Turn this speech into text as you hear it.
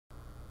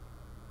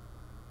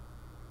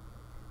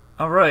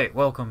Alright,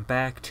 welcome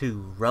back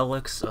to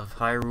Relics of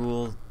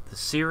Hyrule, the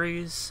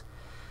series.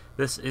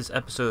 This is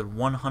episode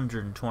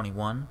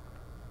 121.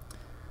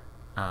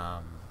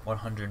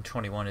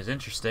 121 is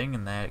interesting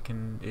in that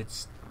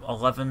it's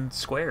 11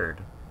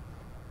 squared.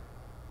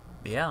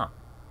 Yeah,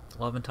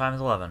 11 times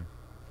 11.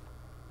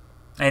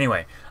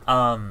 Anyway,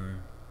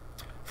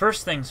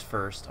 first things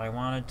first, I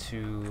wanted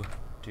to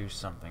do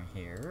something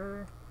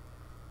here.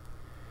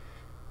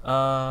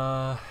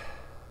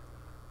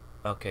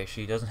 Okay,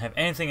 she doesn't have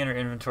anything in her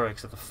inventory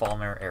except the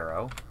Falmer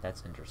arrow.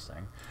 That's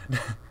interesting.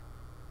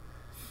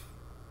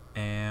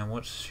 And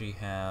what does she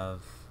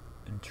have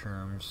in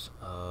terms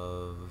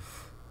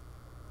of...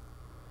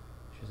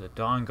 She has a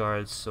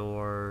Dawnguard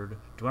sword.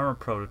 Dwemer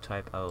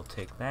prototype, I will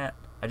take that.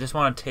 I just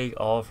want to take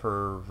all of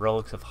her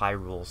Relics of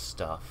Hyrule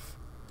stuff.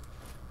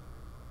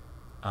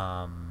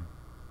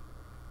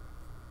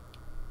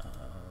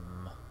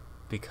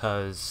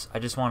 Because I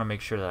just want to make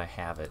sure that I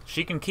have it.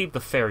 She can keep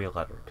the fairy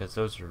letter, because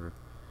those are...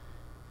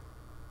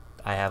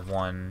 I have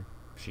one.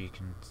 She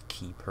can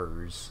keep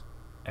hers.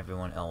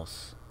 Everyone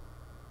else.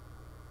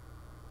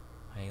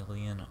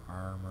 Alien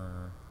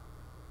armor.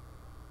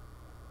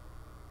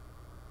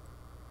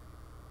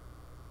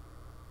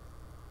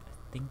 I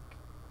think...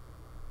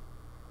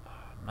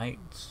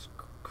 Knight's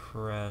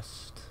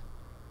Crest.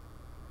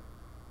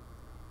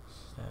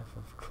 Staff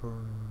of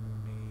Tornadoes.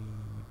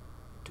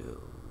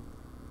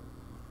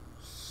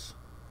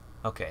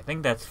 Okay, I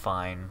think that's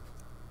fine.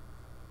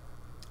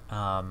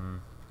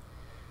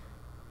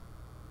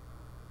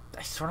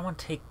 I sort of want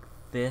to take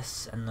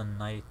this and the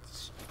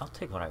Knight's... I'll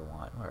take what I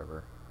want,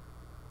 whatever.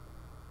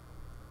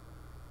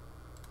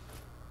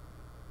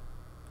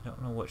 I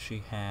don't know what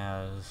she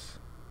has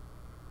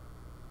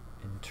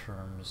in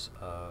terms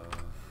of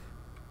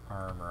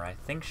armor. I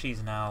think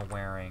she's now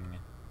wearing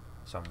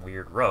some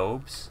weird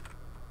robes.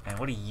 And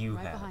what do you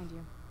have? Right behind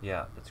you.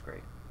 Yeah, that's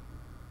great.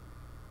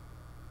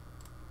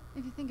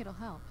 If you think it'll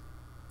help.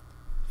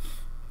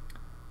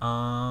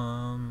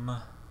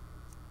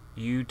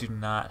 You do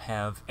not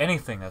have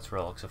anything that's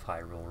Relics of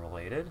Hyrule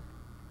related.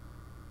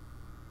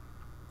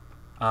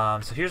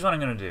 So here's what I'm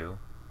going to do.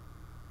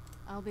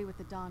 I'll be with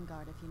the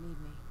Dawnguard if you need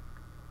me.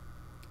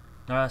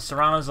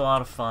 Serrano's a lot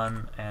of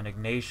fun, and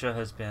Ignatia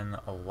has been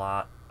a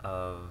lot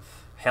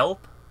of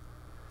help,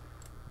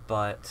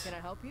 but... Can I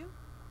help you?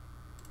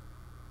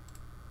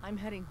 I'm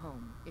heading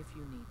home if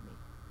you need me.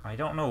 I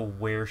don't know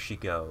where she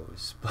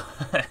goes,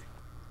 but...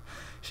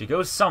 she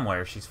goes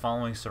somewhere. She's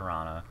following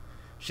Serrano.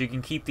 She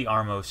can keep the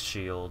Armos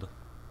shield.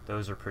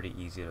 Those are pretty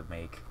easy to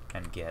make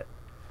and get.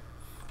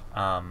 Which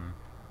one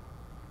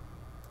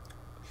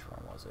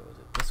was it? Was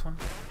it this one?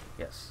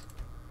 Yes.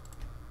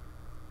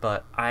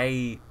 But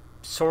I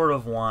sort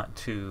of want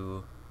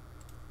to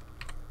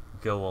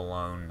go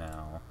alone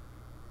now.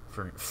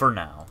 For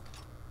now.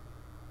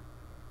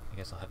 I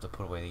guess I'll have to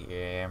put away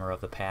the armor of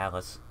the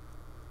palace.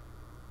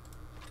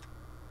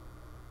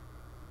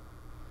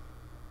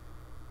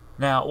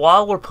 Now,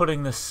 while we're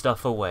putting this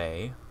stuff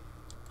away,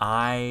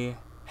 I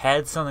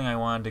had something I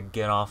wanted to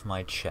get off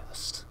my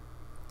chest.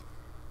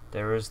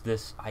 There is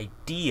this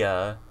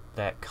idea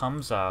that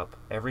comes up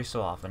every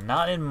so often,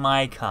 not in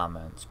my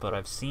comments, but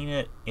I've seen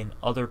it in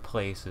other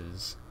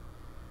places.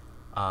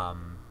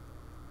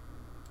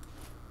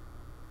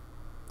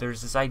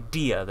 There's this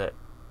idea that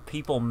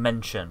people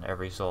mention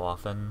every so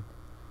often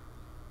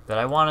that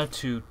I wanted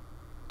to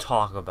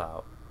talk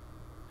about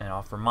and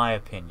offer my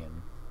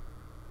opinion.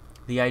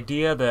 The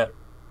idea that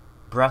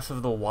Breath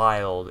of the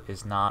Wild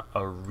is not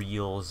a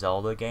real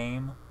Zelda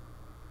game.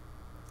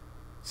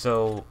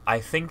 So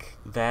I think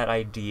that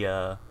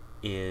idea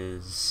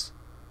is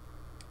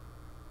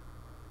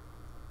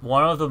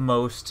one of the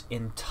most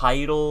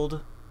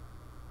entitled,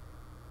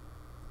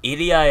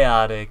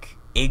 idiotic,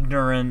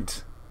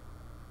 ignorant,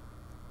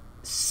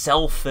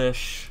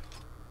 selfish,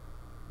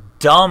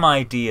 dumb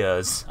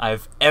ideas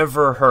I've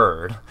ever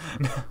heard.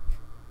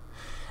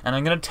 And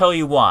I'm going to tell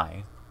you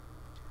why.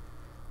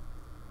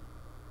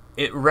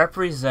 It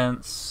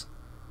represents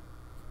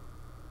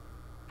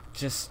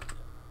just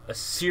a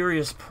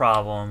serious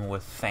problem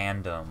with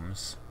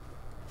fandoms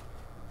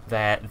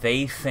that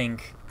they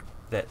think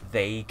that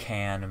they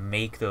can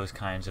make those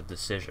kinds of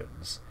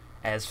decisions.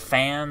 As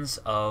fans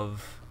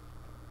of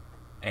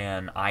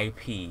an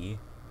IP,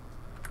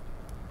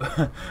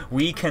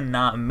 we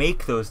cannot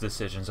make those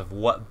decisions of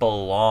what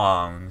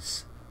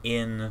belongs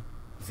in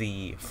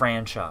the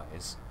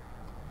franchise.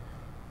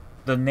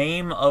 The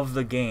name of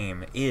the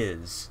game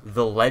is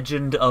The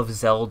Legend of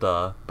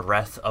Zelda: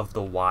 Breath of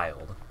the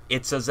Wild.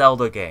 It's a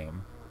Zelda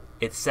game.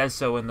 It says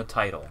so in the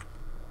title.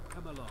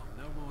 Come along,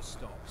 no more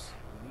stops.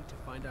 We need to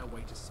find our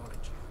way to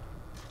Solitude.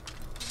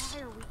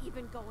 Why are we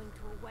even going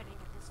to a wedding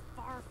at this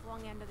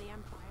far-flung end of the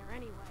Empire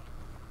anyway?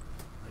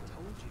 I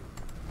told you.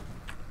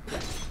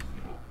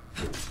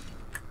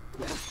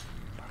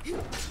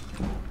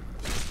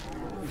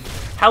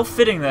 How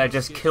fitting that I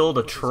just killed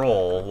a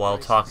troll while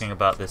talking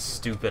about this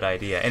stupid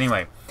idea.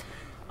 Anyway,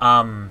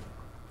 I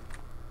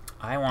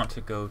want to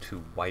go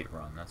to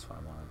Whiterun. That's what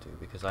I want to do,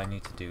 because I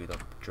need to do the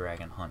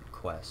Dragon Hunt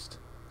quest.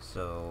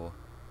 So,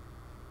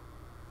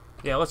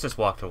 Yeah, let's just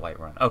walk to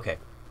Whiterun. Okay.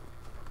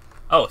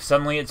 Oh,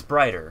 suddenly it's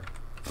brighter.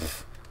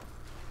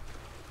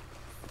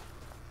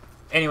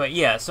 Anyway,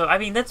 yeah, so, I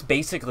mean, that's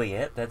basically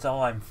it. That's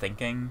all I'm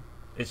thinking.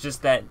 It's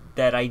just that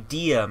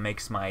idea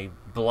makes my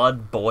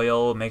blood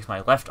boil, makes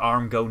my left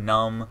arm go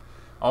numb.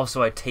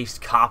 Also, I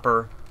taste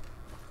copper.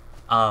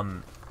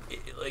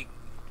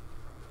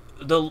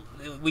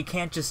 We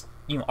can't just,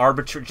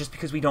 arbitrate, just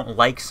because we don't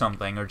like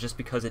something, or just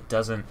because it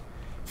doesn't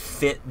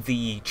fit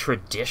the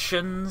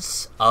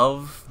traditions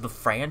of the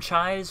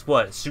franchise.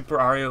 What, Super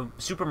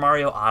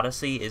Mario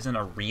Odyssey isn't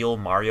a real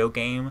Mario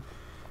game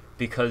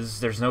because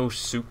there's no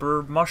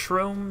super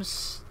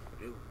mushrooms?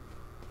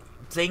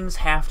 Things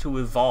have to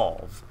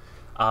evolve.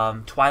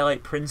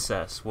 Twilight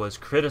Princess was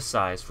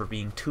criticized for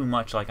being too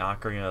much like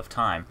Ocarina of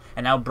Time,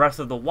 and now Breath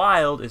of the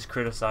Wild is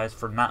criticized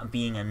for not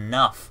being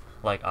enough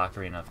like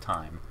Ocarina of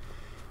Time.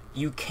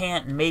 You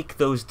can't make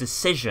those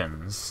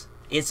decisions.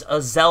 It's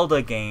a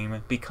Zelda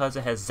game because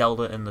it has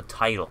Zelda in the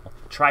title.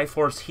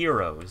 Triforce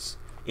Heroes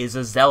is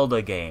a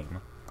Zelda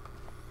game.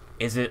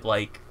 Is it,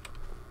 like,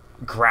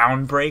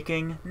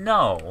 groundbreaking?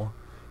 No.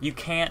 You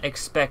can't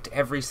expect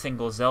every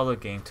single Zelda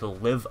game to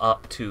live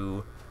up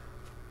to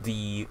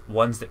the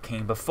ones that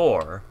came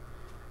before.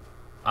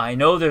 I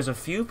know there's a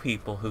few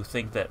people who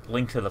think that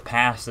Link to the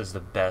Past is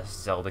the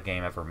best Zelda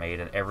game ever made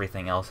and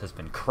everything else has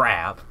been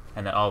crap,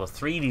 and that all the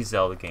 3D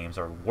Zelda games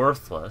are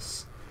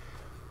worthless.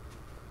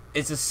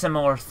 It's a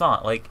similar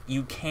thought. Like,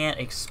 you can't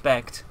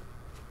expect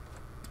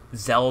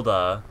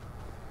Zelda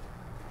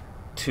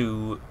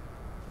to...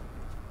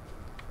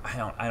 I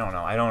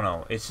don't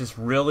know. It's just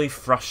really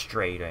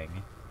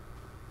frustrating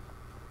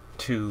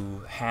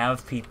to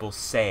have people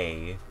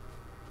say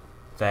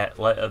that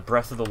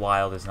Breath of the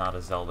Wild is not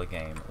a Zelda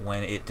game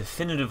when it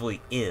definitively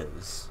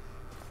is.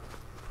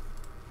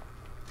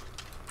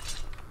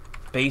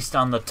 Based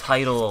on the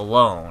title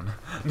alone.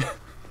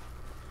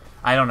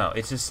 I don't know.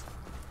 It's just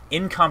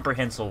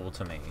incomprehensible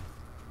to me.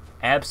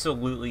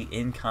 Absolutely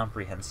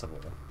incomprehensible.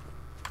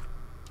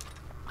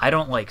 I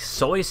don't like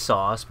soy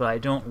sauce, but I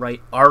don't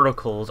write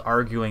articles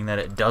arguing that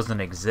it doesn't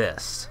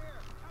exist.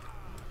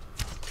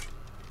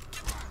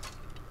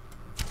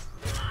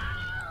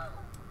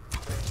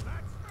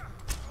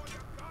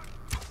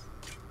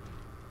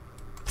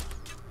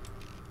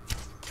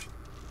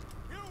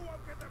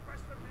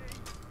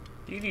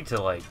 You need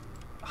to, like,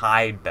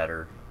 hide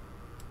better.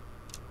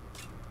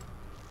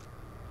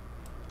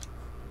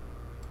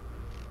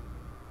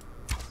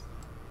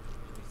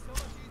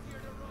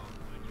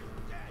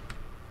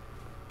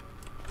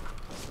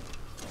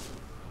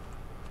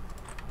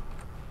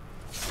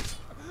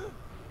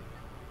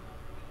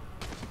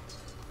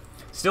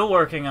 Still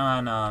working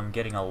on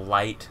getting a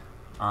light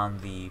on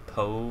the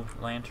Poe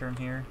lantern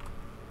here.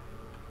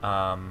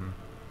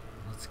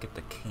 Let's get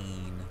the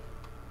cane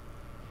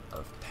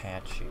of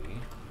Patchy.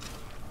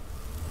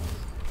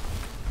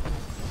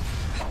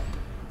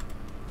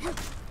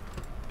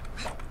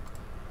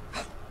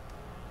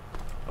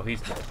 Oh,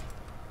 he's dead.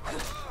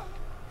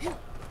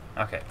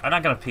 Okay, I'm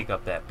not gonna pick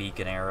up that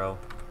beacon arrow.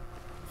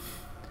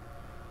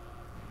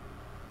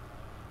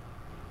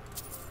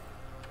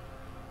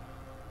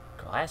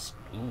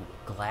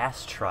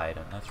 Glass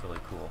trident. That's really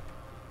cool.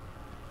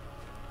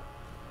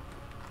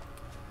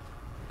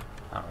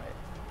 Alright.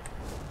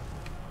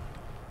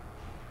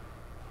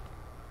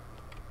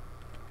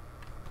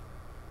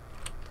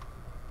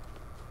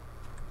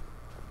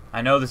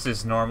 I know this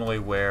is normally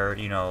where,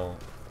 you know,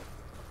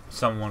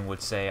 someone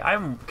would say,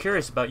 I'm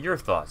curious about your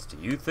thoughts. Do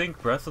you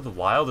think Breath of the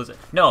Wild is...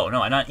 No,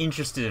 I'm not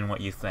interested in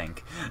what you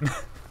think.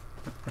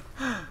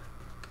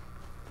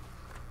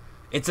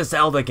 It's a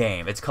Zelda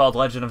game. It's called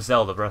Legend of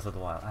Zelda Breath of the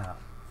Wild. Ah,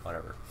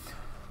 whatever.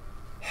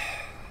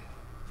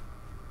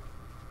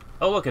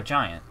 Oh, look, a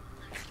giant.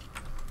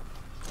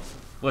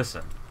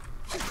 Listen.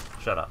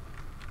 Shut up.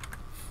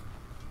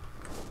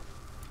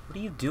 What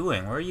are you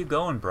doing? Where are you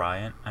going,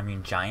 Bryant? I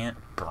mean, Giant?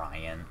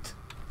 Bryant.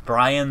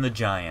 Brian the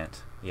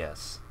Giant.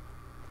 Yes.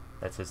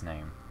 That's his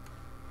name.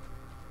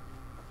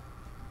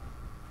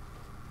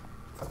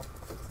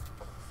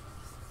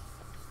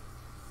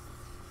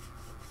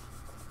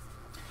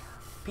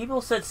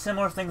 People said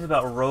similar things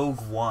about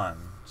Rogue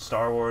One.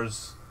 Star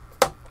Wars...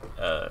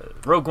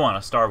 Rogue One,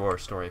 a Star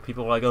Wars story.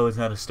 People were like, oh, it's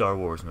not a Star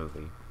Wars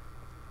movie.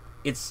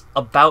 It's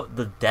about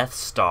the Death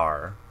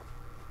Star.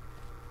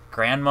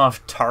 Grand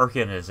Moff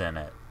Tarkin is in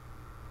it.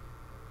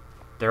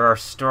 There are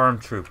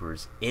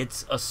stormtroopers.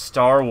 It's a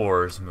Star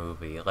Wars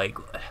movie. Like...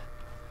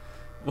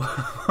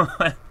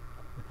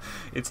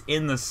 It's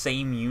in the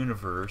same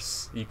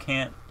universe. You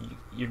can't...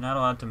 You're not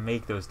allowed to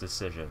make those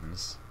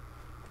decisions.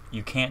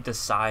 You can't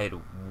decide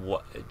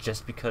what...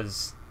 Just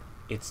because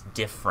it's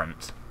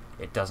different,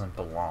 it doesn't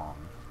belong.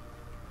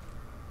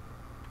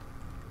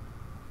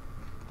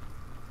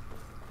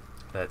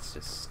 That's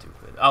just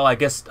stupid. Oh, I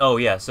guess... Oh,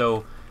 yeah,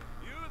 so...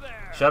 You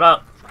there, shut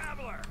up!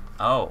 traveler.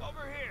 Oh.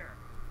 Over here.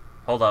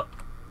 Hold up.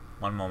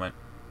 One moment.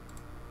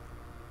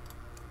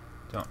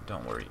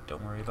 Don't worry.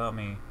 Don't worry about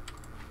me.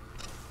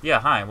 Yeah,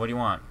 hi, what do you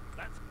want?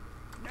 That's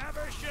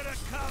never should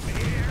have come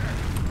here.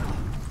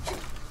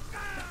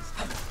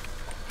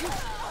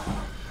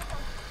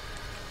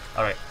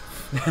 Alright.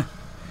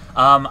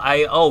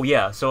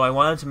 So I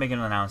wanted to make an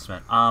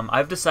announcement.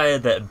 I've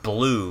decided that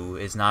blue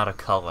is not a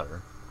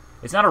color.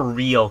 It's not a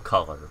real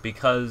color,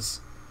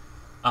 because,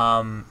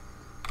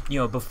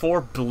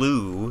 before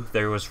blue,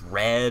 there was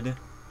red,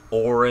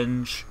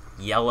 orange,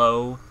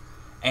 yellow,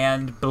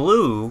 and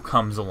blue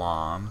comes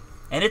along,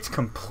 and it's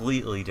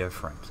completely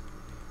different.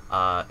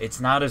 It's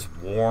not as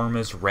warm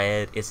as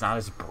red, it's not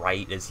as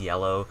bright as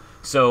yellow,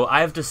 so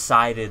I've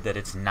decided that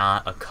it's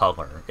not a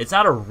color. It's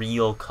not a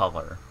real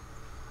color.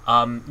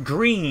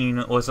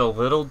 Green was a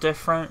little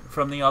different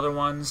from the other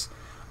ones,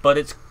 but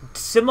it's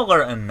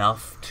similar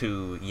enough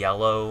to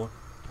yellow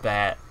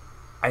that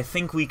I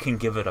think we can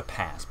give it a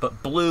pass.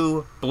 But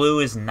blue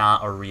is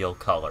not a real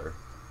color.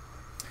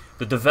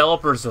 The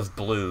developers of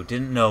blue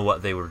didn't know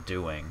what they were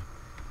doing.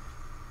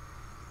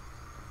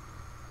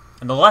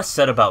 And the less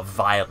said about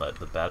violet,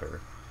 the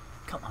better.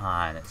 Come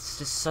on, it's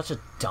just such a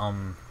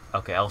dumb...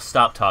 Okay, I'll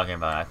stop talking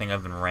about it. I think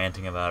I've been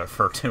ranting about it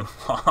for too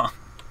long.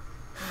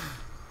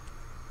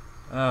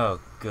 Oh,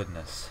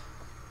 goodness.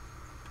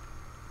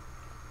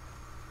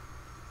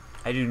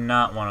 I do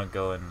not want to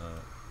go in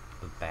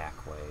the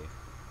back way.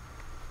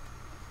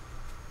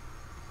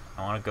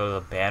 I want to go to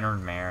the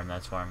Bannered Mare, and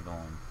that's where I'm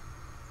going.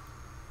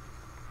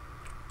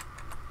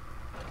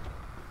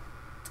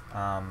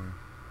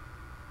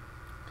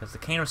 Because the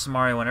Cane of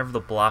Samaria, whenever the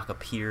block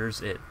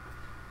appears, it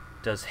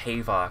does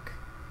Havok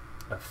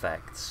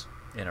effects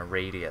in a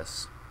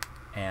radius.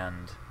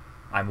 And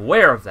I'm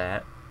aware of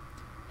that,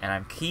 and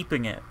I'm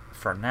keeping it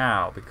for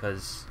now,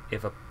 because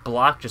if a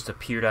block just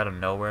appeared out of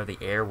nowhere, the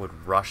air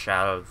would rush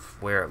out of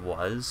where it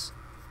was,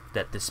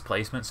 that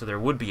displacement, so there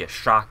would be a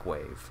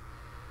shockwave.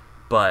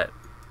 But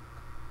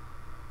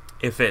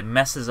if it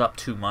messes up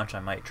too much, I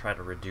might try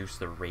to reduce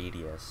the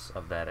radius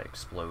of that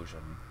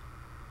explosion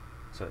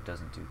so it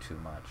doesn't do too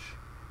much.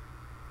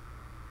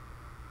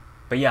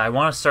 But yeah, I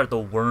want to start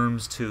the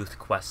Wyrmstooth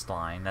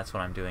questline. That's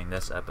what I'm doing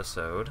this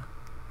episode.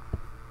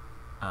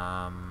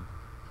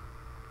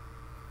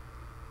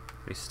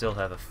 We still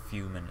have a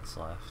few minutes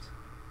left.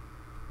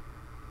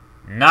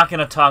 Not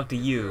gonna talk to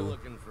you.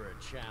 Looking for a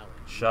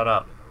challenge. Shut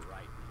up. In the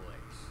right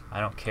place. I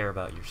don't care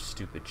about your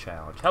stupid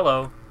challenge.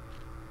 Hello.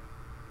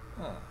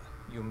 Ah,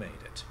 you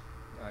made it.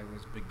 I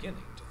was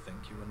beginning to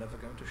think you were never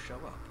going to show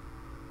up.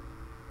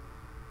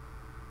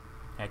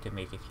 Had to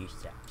make a few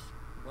steps.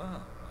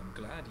 Well, I'm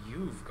glad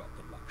you've got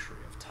the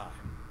luxury of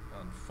time.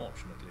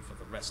 Unfortunately for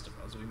the rest of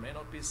us, we may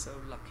not be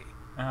so lucky.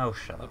 Oh,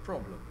 shut The up.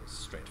 problem is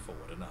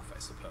straightforward enough, I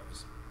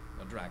suppose.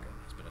 A dragon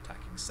has been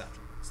attacking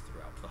settlements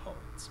throughout the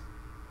holds.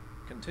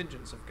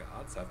 Contingents of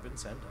guards have been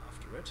sent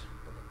after it,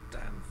 but the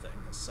damn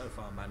thing has so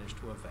far managed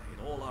to evade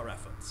all our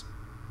efforts.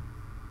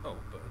 Oh,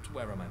 but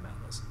where are my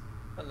manners?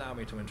 Allow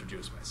me to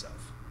introduce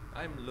myself.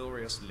 I'm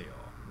Lurius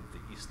Leo of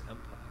the East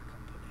Empire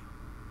Company.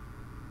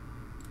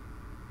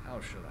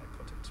 How should I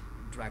put it?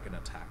 Dragon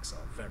attacks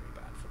are very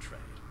bad for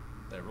trade.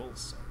 They're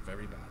also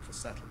very bad for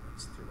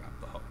settlements throughout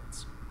the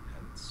holds,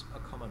 hence a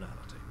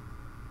commonality.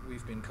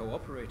 We've been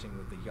cooperating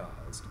with the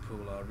Jarls to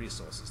pool our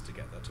resources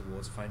together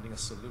towards finding a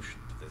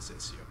solution to this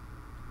issue.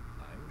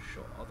 I'm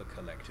sure the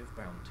collective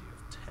bounty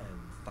of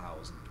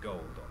 10,000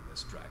 gold on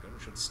this dragon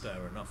should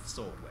stir enough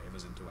sword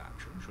wavers into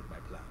action should my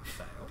plan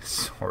fail.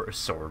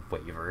 Sword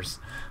wavers.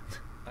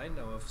 I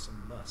know of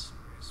some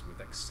mercenaries with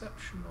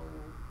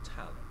exceptional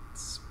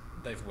talents.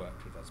 They've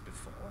worked with us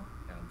before,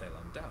 and they'll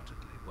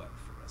undoubtedly work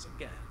for us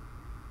again.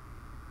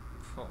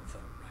 For the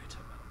right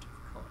amount of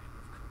coin,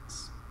 of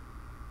course.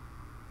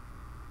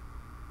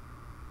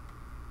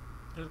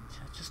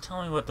 Just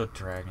tell me what the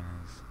dragon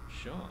is.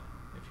 Sure,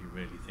 if you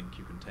really think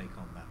you can take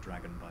on that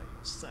dragon by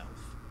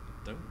yourself,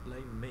 but don't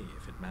blame me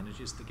if it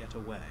manages to get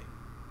away.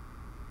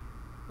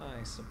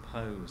 I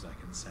suppose I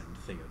can send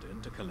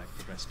Theoden to collect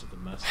the rest of the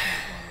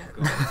mercenaries while you're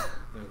gone,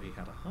 though he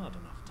had a hard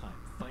enough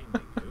time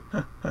finding you.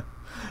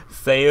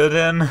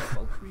 Theoden?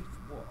 Falkreath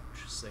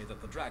Watch say that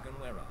the dragon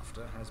we're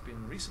after has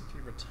been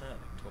recently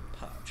returning to a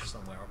perch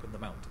somewhere up in the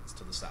mountains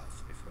to the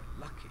south. If we're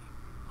lucky,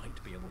 we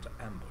might be able to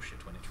ambush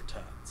it when it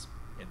returns.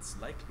 It's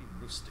likely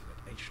roosting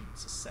at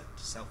Ancient's Ascent,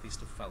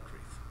 southeast of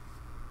Falkreath.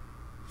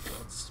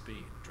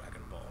 Godspeed,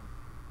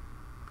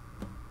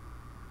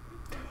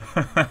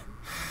 Dragonborn.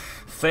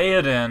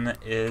 Theoden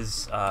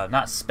is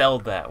not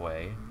spelled that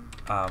way,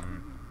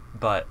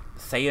 but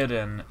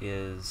Theoden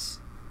is...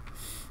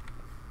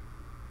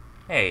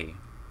 Hey,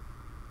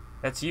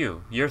 that's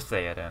you. You're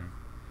Theoden.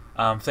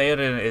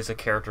 Theoden is a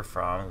character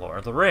from Lord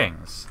of the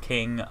Rings,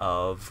 King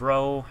of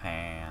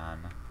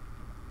Rohan.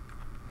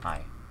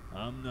 Hi.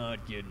 I'm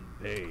not getting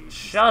paid.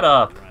 Shut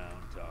up.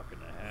 Around talking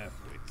to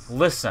halfwits.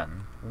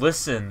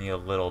 Listen, you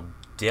little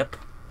dip.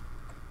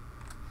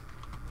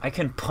 I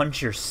can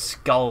punch your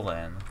skull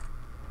in.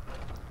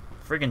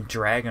 Friggin'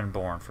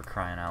 Dragonborn, for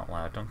crying out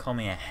loud. Don't call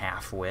me a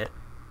half-wit.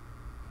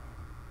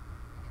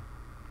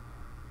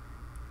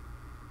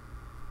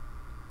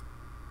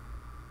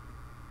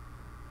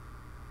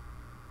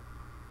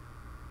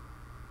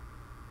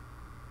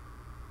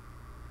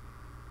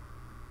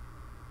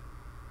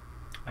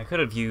 I could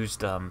have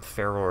used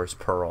Feror's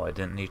Pearl. I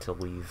didn't need to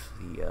leave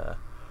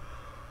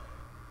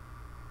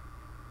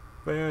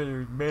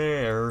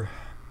Bear.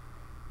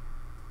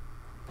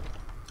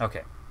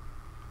 Okay.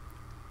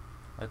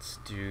 Let's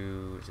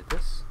do... Is it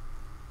this?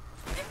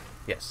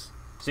 Yes.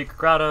 Secret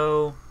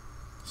Grotto,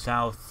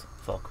 South,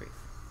 Falkreath.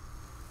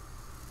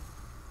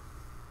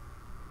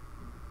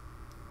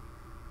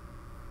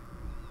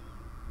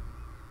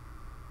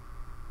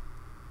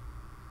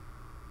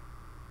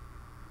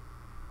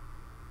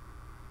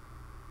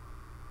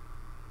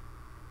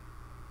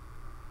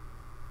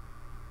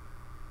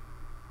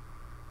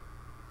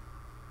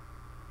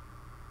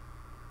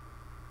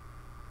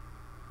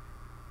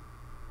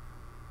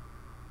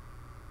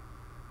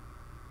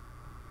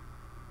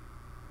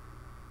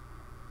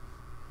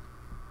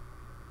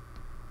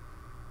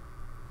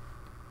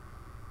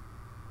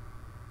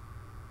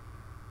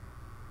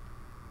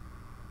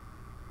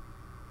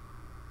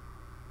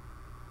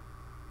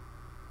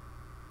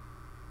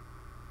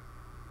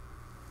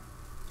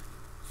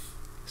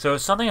 So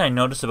something I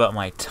noticed about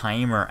my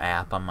timer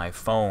app on my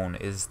phone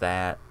is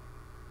that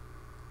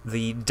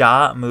the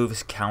dot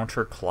moves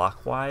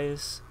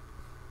counterclockwise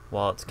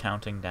while it's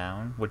counting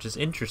down, which is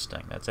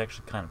interesting. That's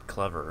actually kind of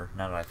clever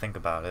now that I think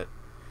about it.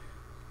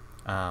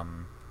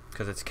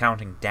 Because it's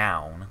counting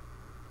down,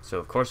 so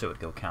of course it would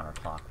go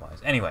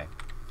counterclockwise. Anyway,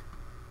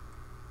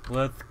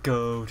 let's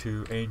go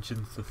to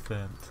Ancient's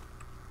Ascent.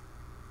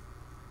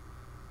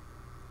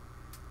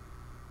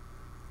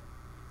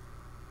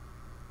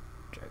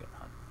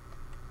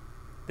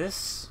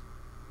 This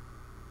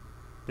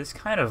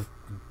kind of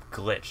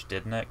glitched,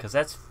 didn't it? Because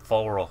that's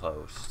Floral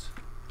Host.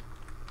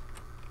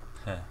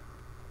 Huh.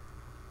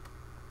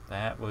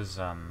 That was,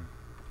 that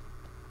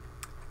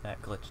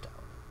glitched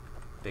out.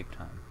 Big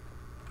time.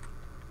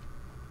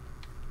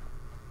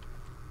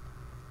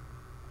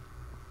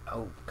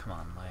 Oh, come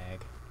on,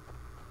 lag.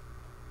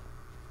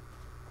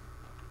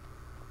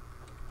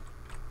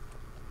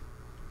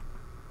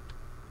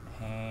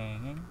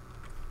 Hanging.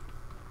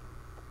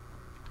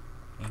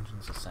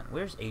 Ancient's Ascent.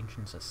 Where's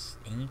Ancient's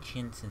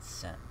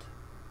Ascent?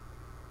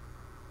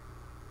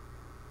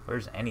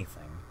 Where's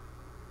anything?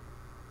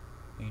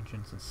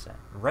 Ancient's Ascent.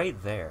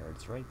 Right there.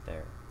 It's right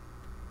there.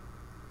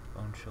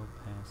 Bone Chill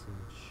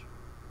Passage.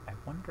 I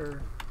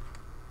wonder...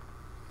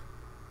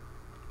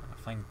 I'll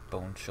find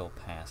Bone Chill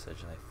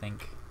Passage. I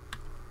think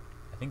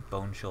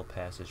Bone Chill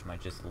Passage might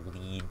just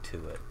lead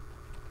to it.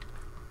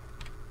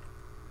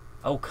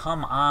 Oh,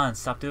 come on!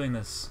 Stop doing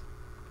this.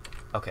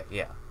 Okay,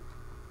 yeah.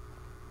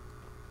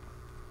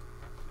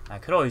 I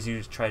could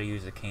always try to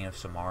use the Cane of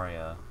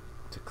Samaria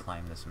to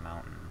climb this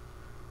mountain.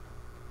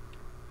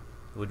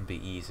 It wouldn't be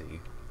easy.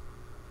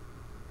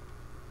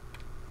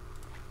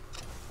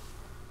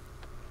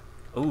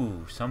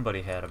 Ooh,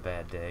 somebody had a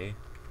bad day.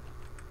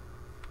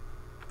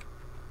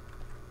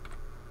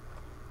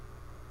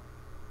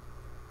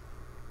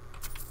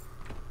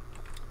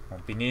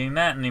 Won't be needing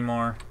that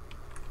anymore.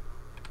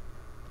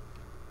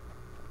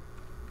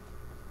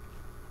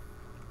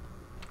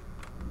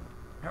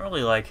 I don't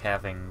really like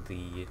having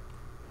the...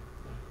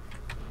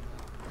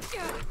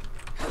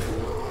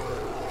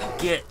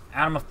 Get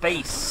out of my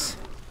face!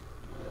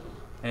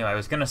 Anyway, I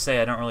was gonna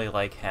say I don't really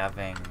like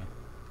having...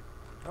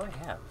 What do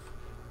I have?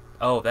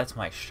 Oh, that's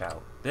my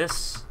shout.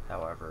 This,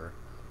 however...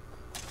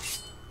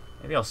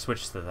 Maybe I'll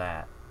switch to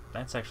that.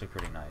 That's actually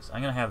pretty nice.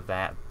 I'm gonna have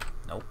that...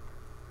 Nope.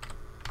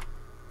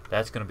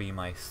 That's gonna be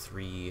my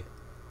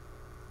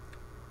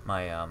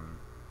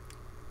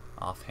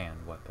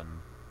offhand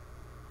weapon.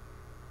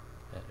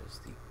 That is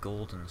the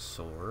Golden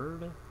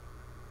Sword.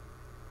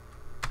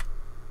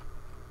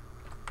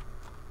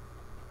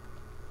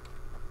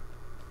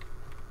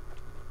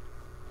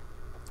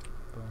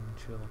 Bone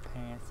Chill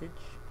Passage.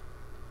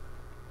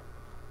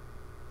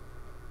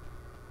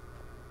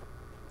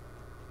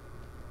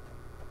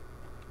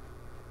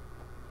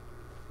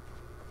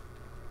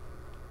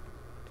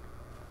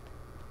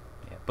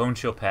 Yeah, Bone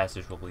Chill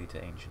Passage will lead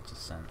to Ancient's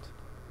Ascent.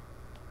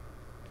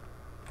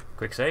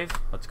 Quick save.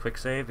 Let's quick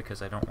save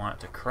because I don't want it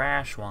to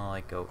crash while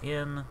I go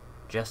in,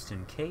 just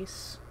in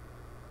case.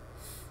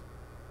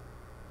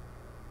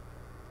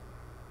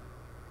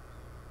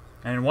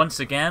 And once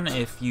again,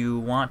 if you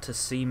want to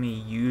see me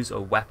use a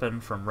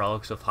weapon from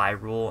Relics of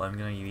Hyrule, I'm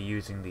going to be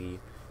using the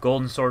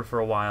Golden Sword for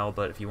a while,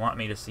 but if you want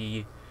me to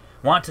see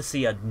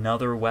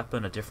another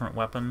weapon, a different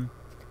weapon,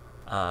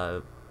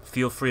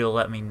 feel free to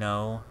let me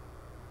know.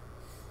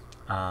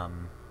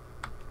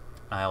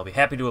 I'll be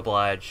happy to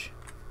oblige.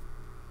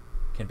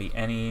 Can be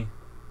any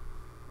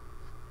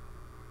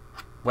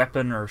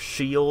weapon or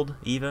shield,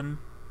 even.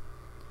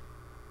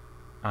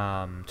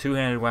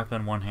 Two-handed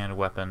weapon, one-handed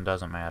weapon,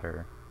 doesn't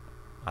matter.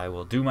 I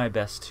will do my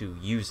best to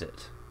use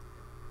it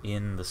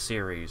in the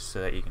series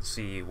so that you can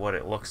see what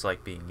it looks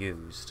like being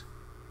used.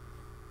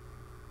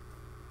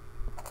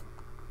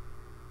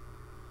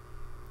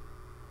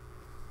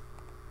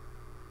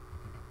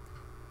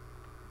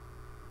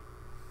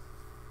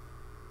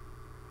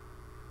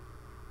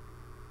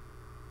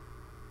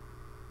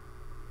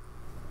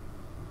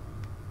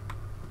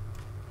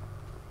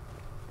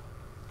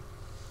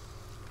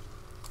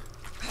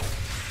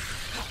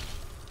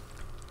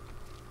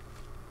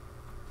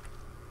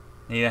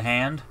 Need a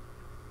hand?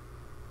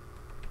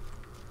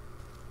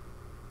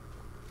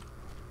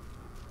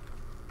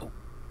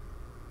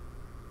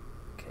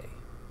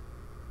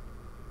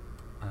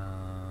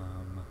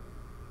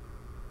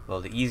 Well,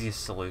 the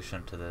easiest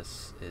solution to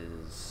this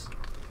is...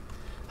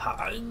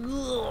 I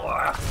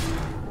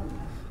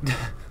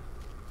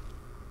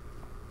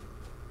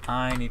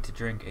need to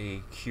drink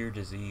a cure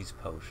disease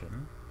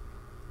potion.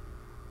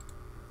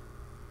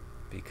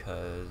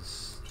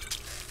 Because...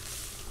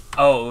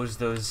 Oh, it was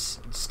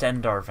those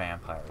Stendar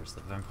vampires.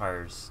 The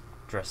vampires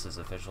dressed as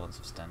the vigilance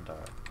of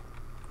Stendar.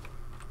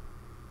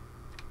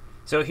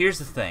 So here's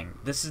the thing.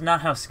 This is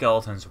not how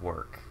skeletons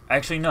work.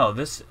 Actually, no,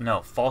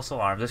 false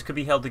alarm. This could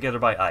be held together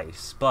by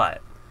ice,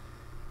 but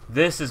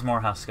this is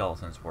more how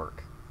skeletons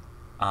work.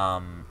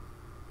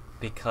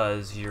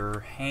 Because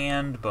your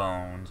hand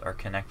bones are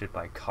connected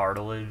by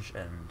cartilage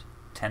and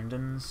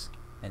tendons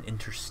and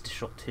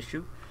interstitial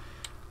tissue.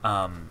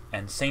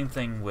 And same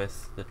thing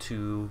with the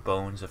two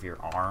bones of your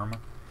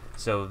arm.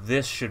 So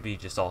this should be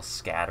just all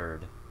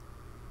scattered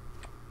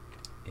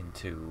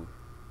into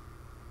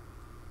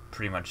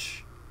pretty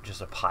much just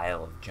a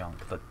pile of junk.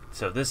 But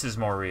so this is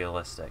more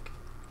realistic.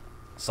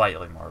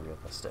 Slightly more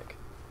realistic.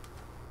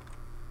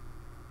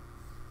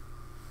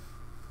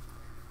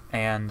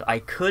 And I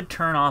could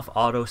turn off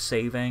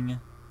auto-saving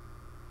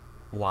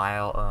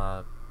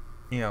while,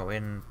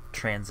 in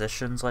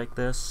transitions like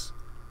this,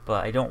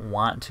 but I don't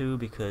want to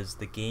because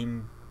the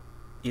game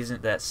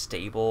isn't that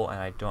stable,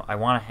 and I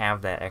want to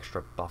have that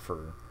extra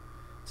buffer.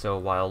 So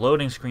while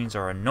loading screens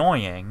are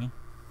annoying,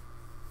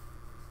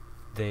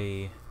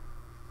 they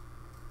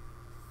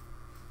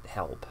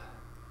help.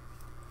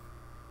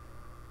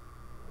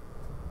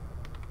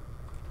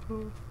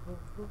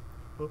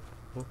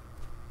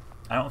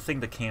 I don't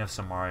think the Cane of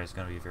Samaria is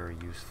going to be very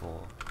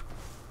useful.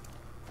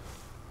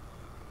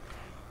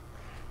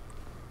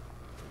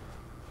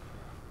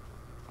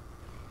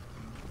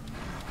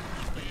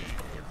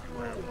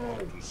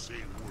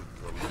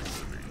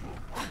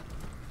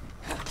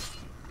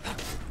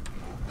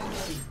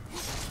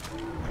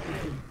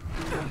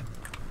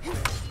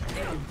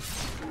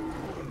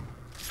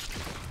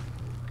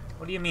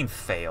 What do you mean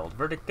failed?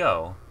 Where'd it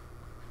go?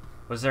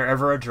 Was there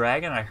ever a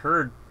dragon? I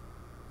heard...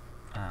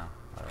 Oh,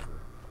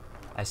 whatever.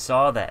 I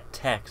saw that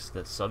text,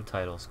 that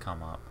subtitles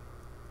come up.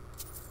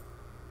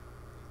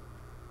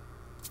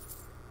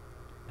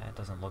 That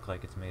doesn't look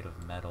like it's made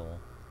of metal.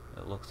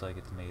 It looks like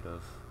it's made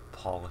of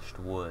polished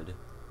wood.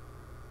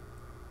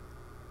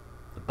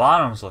 The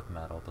bottoms look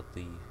metal, but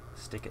the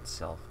stick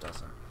itself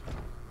doesn't.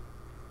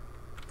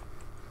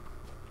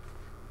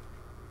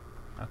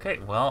 Okay,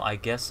 well, I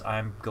guess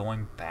I'm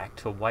going back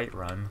to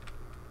Whiterun.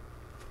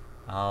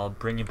 I'll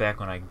bring you back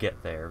when I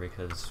get there,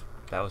 because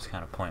that was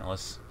kind of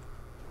pointless.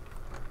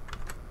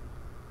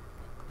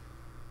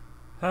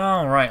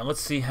 Alright,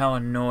 let's see how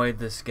annoyed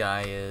this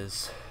guy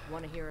is.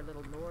 Want to hear a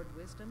little Lord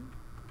wisdom?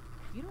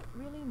 You don't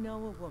really know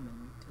a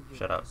woman till you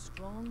Shut have up. a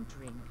strong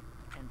drink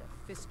and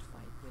a fist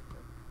fight with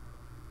her.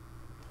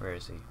 Where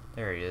is he?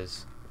 There he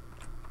is.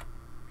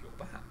 You're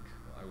back.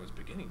 I was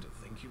beginning to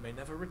think you may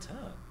never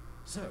return.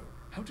 So,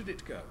 how did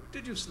it go?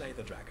 Did you slay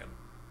the dragon?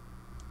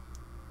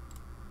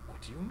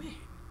 What do you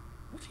mean?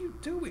 What are you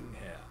doing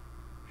here?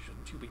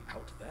 Shouldn't you be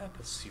out there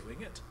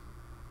pursuing it?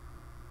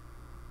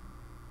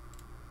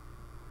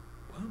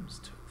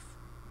 Wyrmstooth.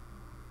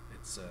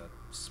 It's a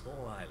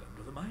small island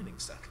with a mining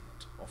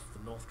settlement off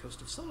the north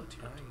coast of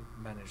Solitude. I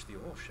manage the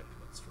ore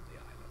shipments from the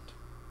island.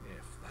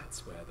 If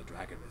that's where the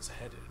dragon is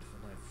headed,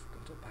 then I've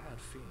got a bad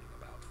feeling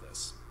about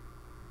this.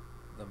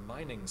 The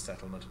mining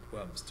settlement at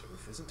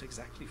Wyrmstooth isn't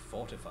exactly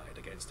fortified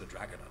against a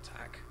dragon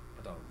attack,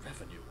 and our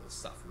revenue will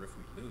suffer if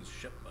we lose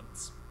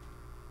shipments.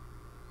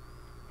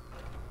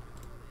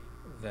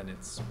 Then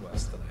it's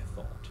worse than I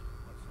thought.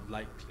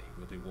 Likely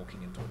we'll be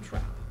walking into a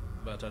trap,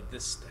 but at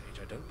this stage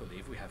I don't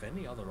believe we have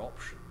any other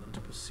option than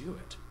to pursue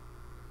it.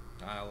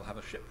 I'll have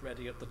a ship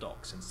ready at the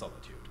docks in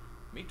Solitude.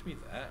 Meet me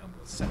there and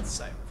we'll set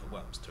sail for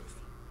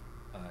Wyrmstooth.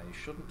 I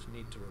shouldn't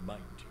need to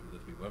remind you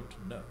that we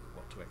won't know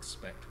what to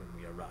expect when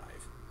we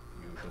arrive.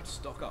 You should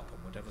stock up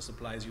on whatever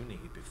supplies you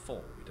need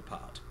before we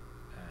depart.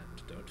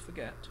 And don't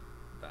forget,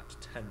 that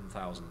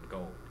 10,000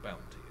 gold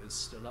bounty is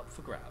still up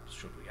for grabs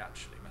should we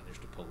actually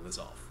manage to pull this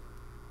off.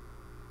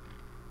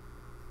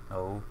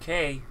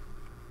 Okay.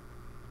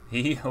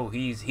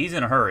 He's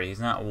in a hurry. He's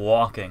not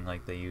walking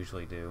like they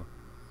usually do.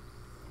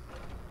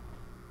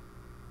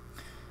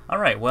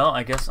 Alright, well,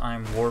 I guess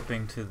I'm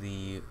warping to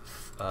the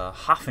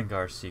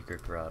Hofengar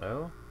Secret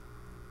Grotto.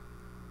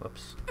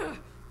 Whoops.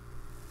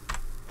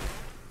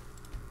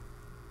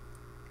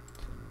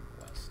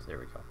 West. There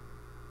we go.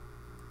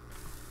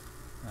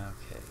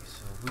 Okay,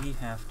 so we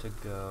have to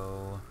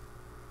go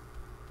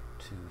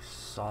to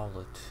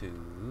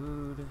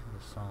Solitude.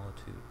 The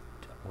Solitude...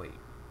 Wait.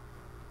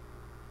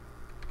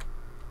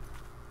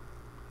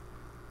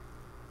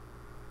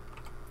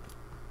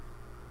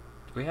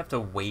 Do we have to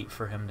wait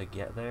for him to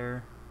get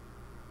there?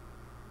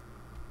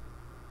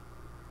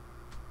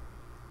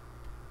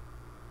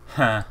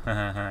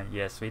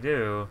 Yes, we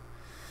do.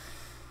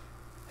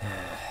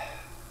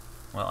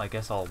 Well, I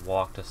guess I'll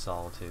walk to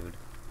Solitude.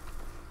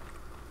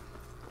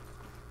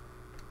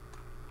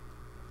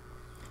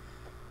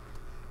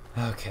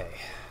 Okay.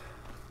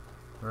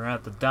 We're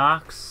at the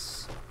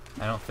docks.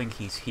 I don't think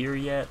he's here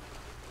yet.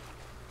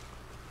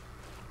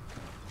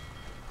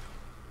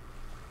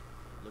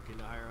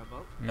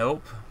 about?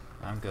 Nope.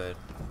 I'm good.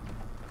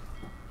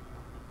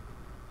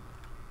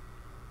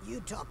 You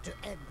talk to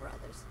Egg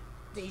Brothers.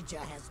 Deja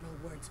has no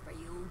words for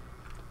you.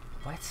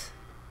 What?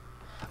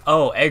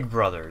 Oh, Egg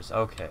Brothers.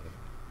 Okay.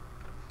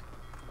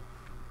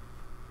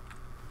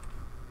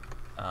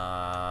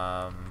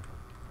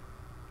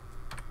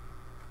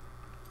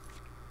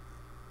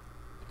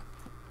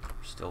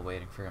 Still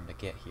waiting for him to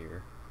get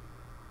here.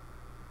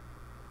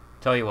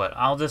 Tell you what,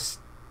 I'll just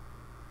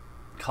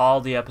call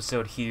the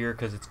episode here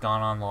because it's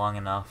gone on long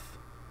enough.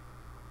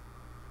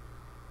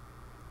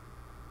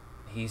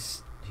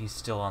 He's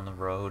still on the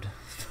road.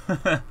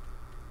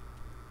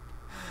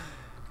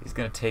 He's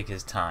gonna take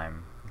his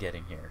time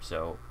getting here,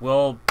 so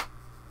we'll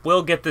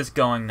get this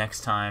going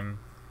next time.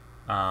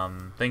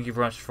 Thank you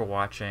very much for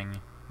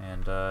watching,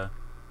 and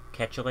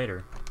catch you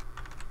later.